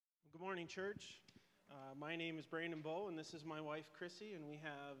morning, church. My name is Brandon Bowe, and this is my wife, Chrissy, and we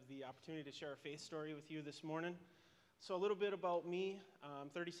have the opportunity to share a faith story with you this morning. So a little bit about me. I'm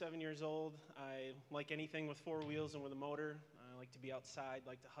 37 years old. I like anything with four wheels and with a motor. I like to be outside,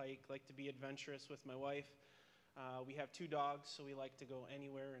 like to hike, like to be adventurous with my wife. We have two dogs, so we like to go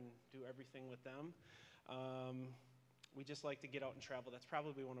anywhere and do everything with them. We just like to get out and travel. That's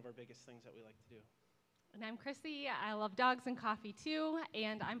probably one of our biggest things that we like to do. And I'm Chrissy. I love dogs and coffee too,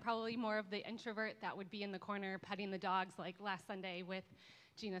 and I'm probably more of the introvert that would be in the corner petting the dogs like last Sunday with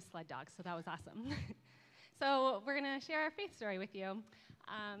Gina's sled dog, so that was awesome. So we're going to share our faith story with you.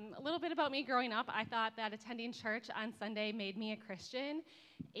 A little bit about me growing up. I thought that attending church on Sunday made me a Christian,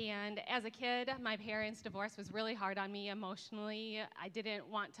 and as a kid, my parents' divorce was really hard on me emotionally. I didn't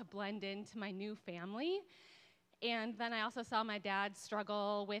want to blend into my new family. And then I also saw my dad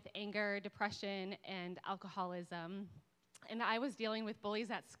struggle with anger, depression, and alcoholism. And I was dealing with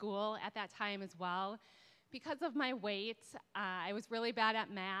bullies at school at that time as well. Because of my weight, I was really bad at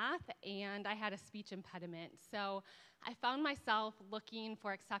math, and I had a speech impediment. So I found myself looking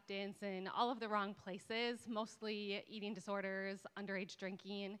for acceptance in all of the wrong places, mostly eating disorders, underage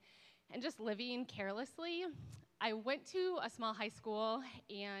drinking, and just living carelessly. I went to a small high school,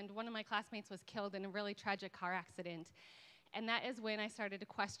 and one of my classmates was killed in a really tragic car accident. And that is when I started to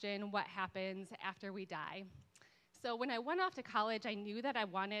question what happens after we die. So when I went off to college, I knew that I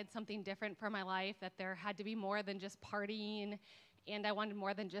wanted something different for my life, that there had to be more than just partying, and I wanted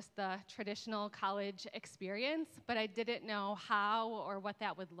more than just the traditional college experience, but I didn't know how or what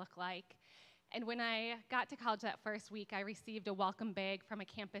that would look like. And when I got to college that first week, I received a welcome bag from a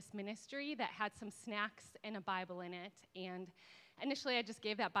campus ministry that had some snacks and a Bible in it. And initially, I just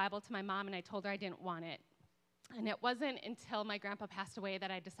gave that Bible to my mom, and I told her I didn't want it. And it wasn't until my grandpa passed away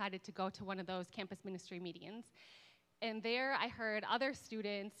that I decided to go to one of those campus ministry meetings. And there I heard other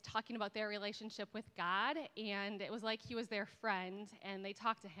students talking about their relationship with God, and it was like he was their friend, and they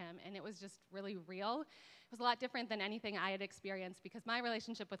talked to him, and it was just really real. It was a lot different than anything I had experienced because my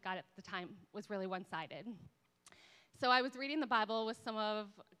relationship with God at the time was really one-sided. So I was reading the Bible with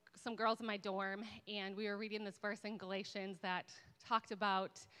some girls in my dorm, and we were reading this verse in Galatians that talked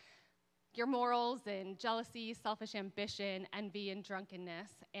about your morals and jealousy, selfish ambition, envy, and drunkenness.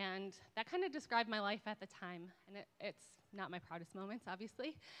 And that kind of described my life at the time. And it's not my proudest moments,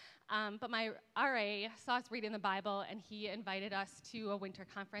 obviously. But my RA saw us reading the Bible, and he invited us to a winter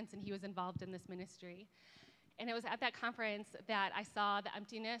conference, and he was involved in this ministry. And it was at that conference that I saw the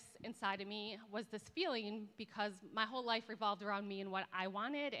emptiness inside of me was this feeling because my whole life revolved around me and what I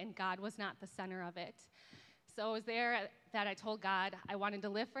wanted, and God was not the center of it. So it was there that I told God I wanted to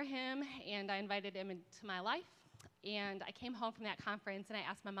live for him, and I invited him into my life. And I came home from that conference, and I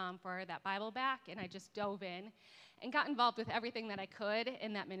asked my mom for that Bible back, and I just dove in and got involved with everything that I could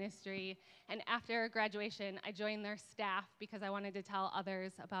in that ministry. And after graduation, I joined their staff because I wanted to tell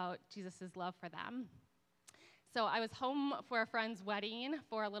others about Jesus' love for them. So I was home for a friend's wedding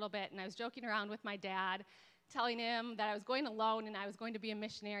for a little bit, and I was joking around with my dad, telling him that I was going alone and I was going to be a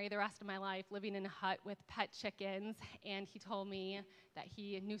missionary the rest of my life, living in a hut with pet chickens, and he told me that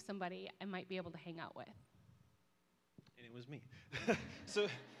he knew somebody I might be able to hang out with. And it was me.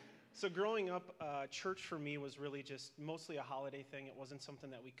 So growing up, church for me was really just mostly a holiday thing. It wasn't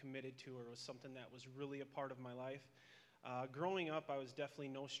something that we committed to, or it was something that was really a part of my life. Growing up, I was definitely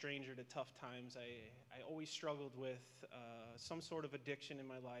no stranger to tough times. I always struggled with some sort of addiction in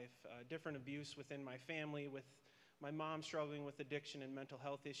my life, different abuse within my family, with my mom struggling with addiction and mental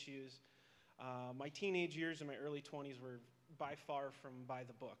health issues. My teenage years and my early 20s were by far from by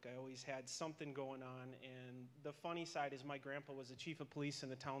the book. I always had something going on, and the funny side is my grandpa was the chief of police in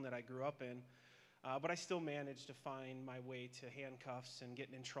the town that I grew up in, but I still managed to find my way to handcuffs and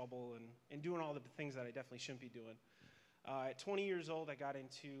getting in trouble and doing all the things that I definitely shouldn't be doing. At 20 years old, I got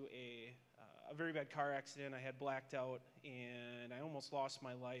into a very bad car accident. I had blacked out, and I almost lost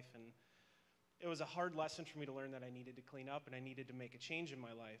my life. And it was a hard lesson for me to learn that I needed to clean up and I needed to make a change in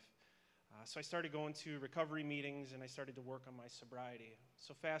my life. So I started going to recovery meetings, and I started to work on my sobriety.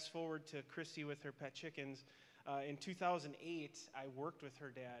 So fast forward to Chrissy with her pet chickens. In 2008, I worked with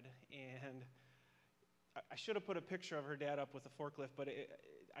her dad, and I should have put a picture of her dad up with a forklift, but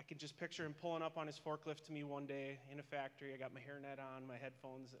I could just picture him pulling up on his forklift to me one day in a factory. I got my hairnet on, my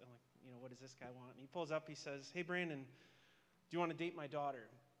headphones. I'm like, what does this guy want? And he pulls up, he says, "Hey, Brandon, do you want to date my daughter?"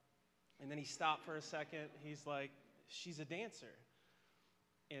 And then he stopped for a second. He's like, "She's a dancer."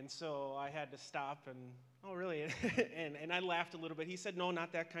 And so I had to stop and, "Oh, really?" and I laughed a little bit. He said, "No,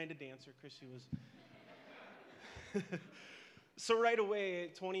 not that kind of dancer." Chrissy was... So right away,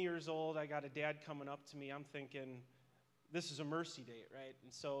 at 20 years old, I got a dad coming up to me. I'm thinking, this is a mercy date, right?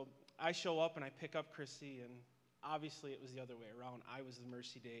 And so I show up and I pick up Chrissy, and obviously it was the other way around. I was the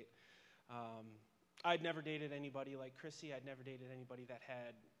mercy date. I'd never dated anybody like Chrissy. I'd never dated anybody that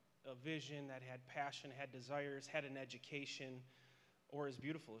had a vision, that had passion, had desires, had an education, or as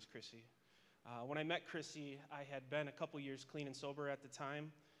beautiful as Chrissy. When I met Chrissy, I had been a couple years clean and sober at the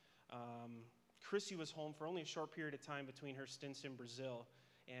time. Chrissy was home for only a short period of time between her stints in Brazil.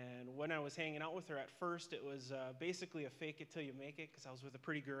 And when I was hanging out with her at first, it was basically a fake it till you make it, because I was with a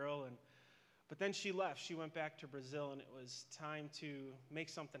pretty girl. But then she left. She went back to Brazil, and it was time to make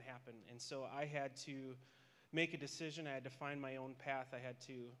something happen. And so I had to make a decision. I had to find my own path. I had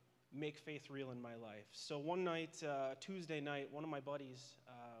to make faith real in my life. So one night, Tuesday night, one of my buddies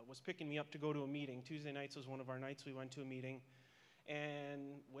was picking me up to go to a meeting. Tuesday nights was one of our nights we went to a meeting.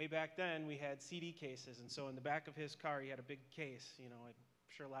 And way back then, we had CD cases. And so in the back of his car, he had a big case. You know, I'm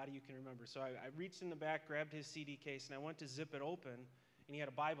sure a lot of you can remember. So I reached in the back, grabbed his CD case, and I went to zip it open, and he had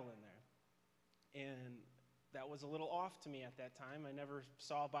a Bible in there. And that was a little off to me at that time. I never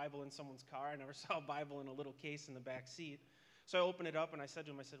saw a Bible in someone's car. I never saw a Bible in a little case in the back seat. So I opened it up, and I said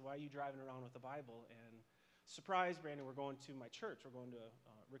to him, why are you driving around with a Bible? And surprise, Brandon, we're going to my church. We're going to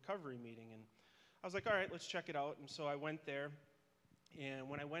a recovery meeting. And I was like, all right, let's check it out. And so I went there. And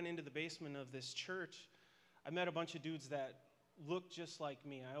when I went into the basement of this church, I met a bunch of dudes that looked just like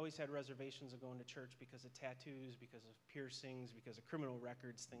me. I always had reservations of going to church because of tattoos, because of piercings, because of criminal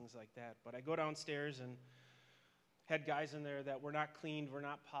records, things like that. But I go downstairs and had guys in there that were not cleaned, were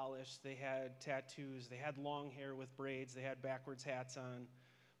not polished. They had tattoos. They had long hair with braids. They had backwards hats on.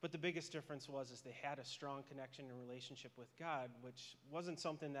 But the biggest difference was they had a strong connection and relationship with God, which wasn't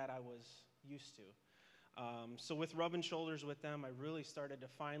something that I was used to. So with rubbing shoulders with them, I really started to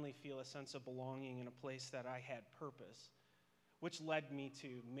finally feel a sense of belonging in a place that I had purpose, which led me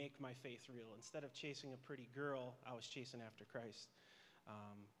to make my faith real. Instead of chasing a pretty girl, I was chasing after Christ.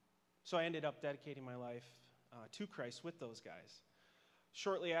 So I ended up dedicating my life to Christ with those guys.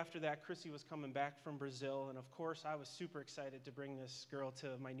 Shortly after that, Chrissy was coming back from Brazil, and of course, I was super excited to bring this girl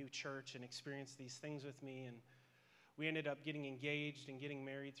to my new church and experience these things with me. And we ended up getting engaged and getting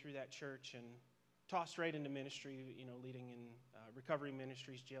married through that church, and tossed right into ministry, leading in recovery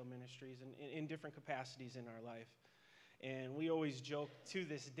ministries, jail ministries, and in different capacities in our life. And we always joke to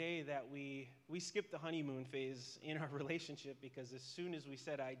this day that we skipped the honeymoon phase in our relationship, because as soon as we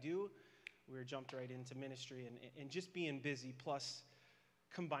said I do, we were jumped right into ministry, and just being busy, plus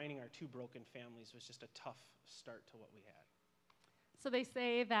combining our two broken families was just a tough start to what we had. So they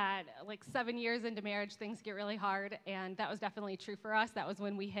say that like 7 years into marriage, things get really hard, and that was definitely true for us. That was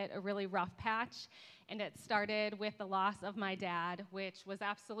when we hit a really rough patch, and it started with the loss of my dad, which was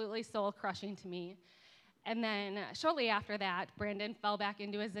absolutely soul-crushing to me. And then shortly after that, Brandon fell back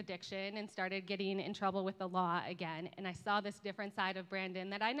into his addiction and started getting in trouble with the law again. And I saw this different side of Brandon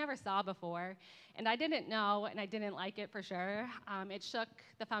that I never saw before. And I didn't know, and I didn't like it for sure. It shook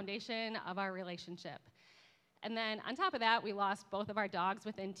the foundation of our relationship. And then on top of that, we lost both of our dogs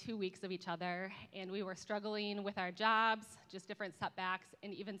within 2 weeks of each other. And we were struggling with our jobs, just different setbacks,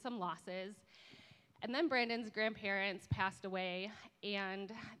 and even some losses. And then Brandon's grandparents passed away,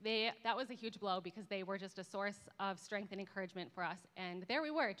 and that was a huge blow, because they were just a source of strength and encouragement for us. And there we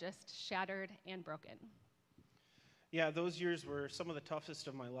were, just shattered and broken. Yeah, those years were some of the toughest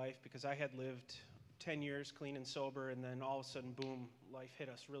of my life, because I had lived 10 years clean and sober, and then all of a sudden, boom, life hit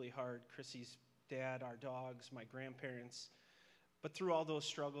us really hard. Chrissy's dad, our dogs, my grandparents. But through all those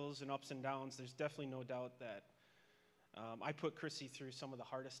struggles and ups and downs, there's definitely no doubt that I put Chrissy through some of the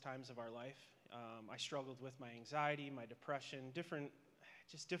hardest times of our life. I struggled with my anxiety, my depression, different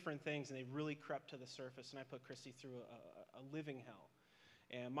things, and they really crept to the surface, and I put Chrissy through a living hell.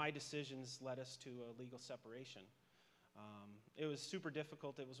 And my decisions led us to a legal separation. It was super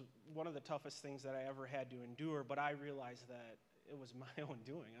difficult. It was one of the toughest things that I ever had to endure, but I realized that it was my own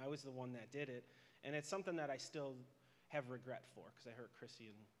doing. I was the one that did it, and it's something that I still have regret for, because I hurt Chrissy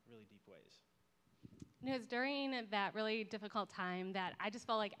in really deep ways. And it was during that really difficult time that I just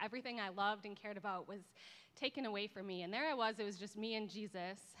felt like everything I loved and cared about was taken away from me. And there I was, it was just me and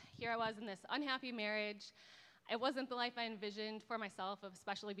Jesus. Here I was in this unhappy marriage. It wasn't the life I envisioned for myself, of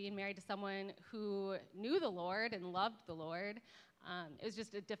especially being married to someone who knew the Lord and loved the Lord. It was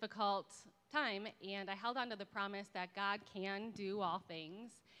just a difficult time, and I held on to the promise that God can do all things.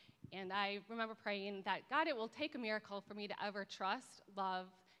 And I remember praying that, God, it will take a miracle for me to ever trust, love,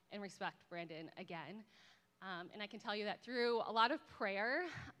 and respect Brandon again. And I can tell you that through a lot of prayer,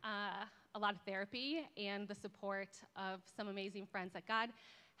 a lot of therapy, and the support of some amazing friends, that God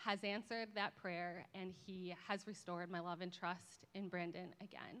has answered that prayer, and he has restored my love and trust in Brandon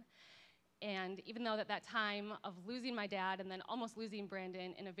again. And even though that time of losing my dad and then almost losing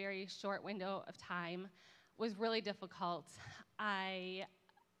Brandon in a very short window of time was really difficult, I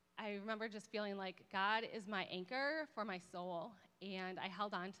remember just feeling like God is my anchor for my soul, and I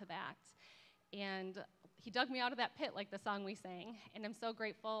held on to that. And he dug me out of that pit, like the song we sang. And I'm so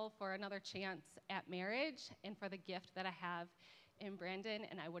grateful for another chance at marriage and for the gift that I have in Brandon.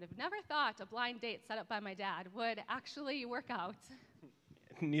 And I would have never thought a blind date set up by my dad would actually work out.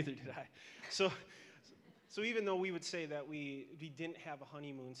 Neither did I. So even though we would say that we didn't have a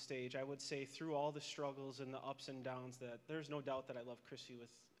honeymoon stage, I would say through all the struggles and the ups and downs that there's no doubt that I love Chrissy with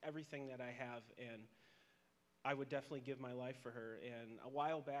everything that I have, and I would definitely give my life for her. And a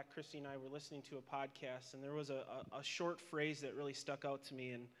while back, Chrissy and I were listening to a podcast, and there was a short phrase that really stuck out to me.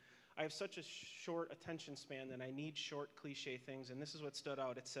 And I have such a short attention span that I need short, cliche things. And this is what stood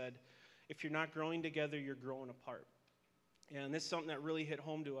out. It said, if you're not growing together, you're growing apart. And this is something that really hit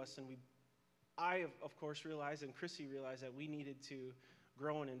home to us. And I, of course, realized, and Chrissy realized, that we needed to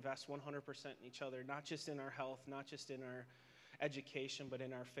grow and invest 100% in each other, not just in our health, not just in our education, but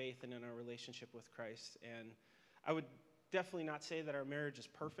in our faith and in our relationship with Christ. And I would definitely not say that our marriage is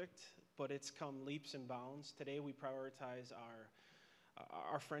perfect, but it's come leaps and bounds. Today we prioritize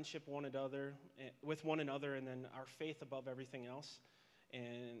our friendship with one another, and then our faith above everything else.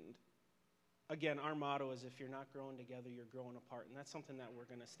 And again, our motto is, if you're not growing together, you're growing apart. And that's something that we're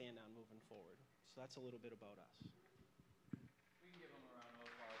going to stand on moving forward. So that's a little bit about us. We can give them a round of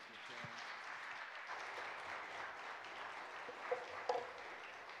applause for sharing.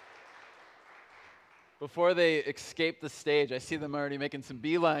 Before they escape the stage, I see them already making some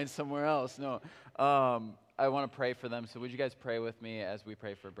beelines somewhere else. No, I want to pray for them. So would you guys pray with me as we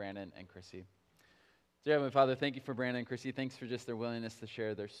pray for Brandon and Chrissy? Dear Heavenly Father, thank you for Brandon and Chrissy. Thanks for just their willingness to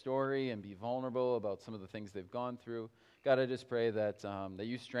share their story and be vulnerable about some of the things they've gone through. God, I just pray that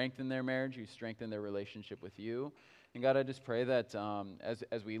you strengthen their marriage, you strengthen their relationship with you. And God, I just pray that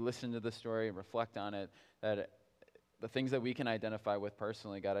as we listen to the story and reflect on it, that the things that we can identify with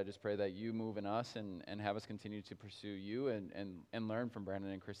personally, God, I just pray that you move in us and have us continue to pursue you and learn from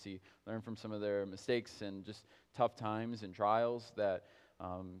Brandon and Chrissy, learn from some of their mistakes and just tough times and trials, that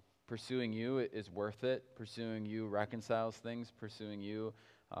pursuing you is worth it. Pursuing you reconciles things. Pursuing you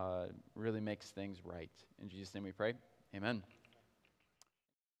really makes things right. In Jesus' name we pray. Amen.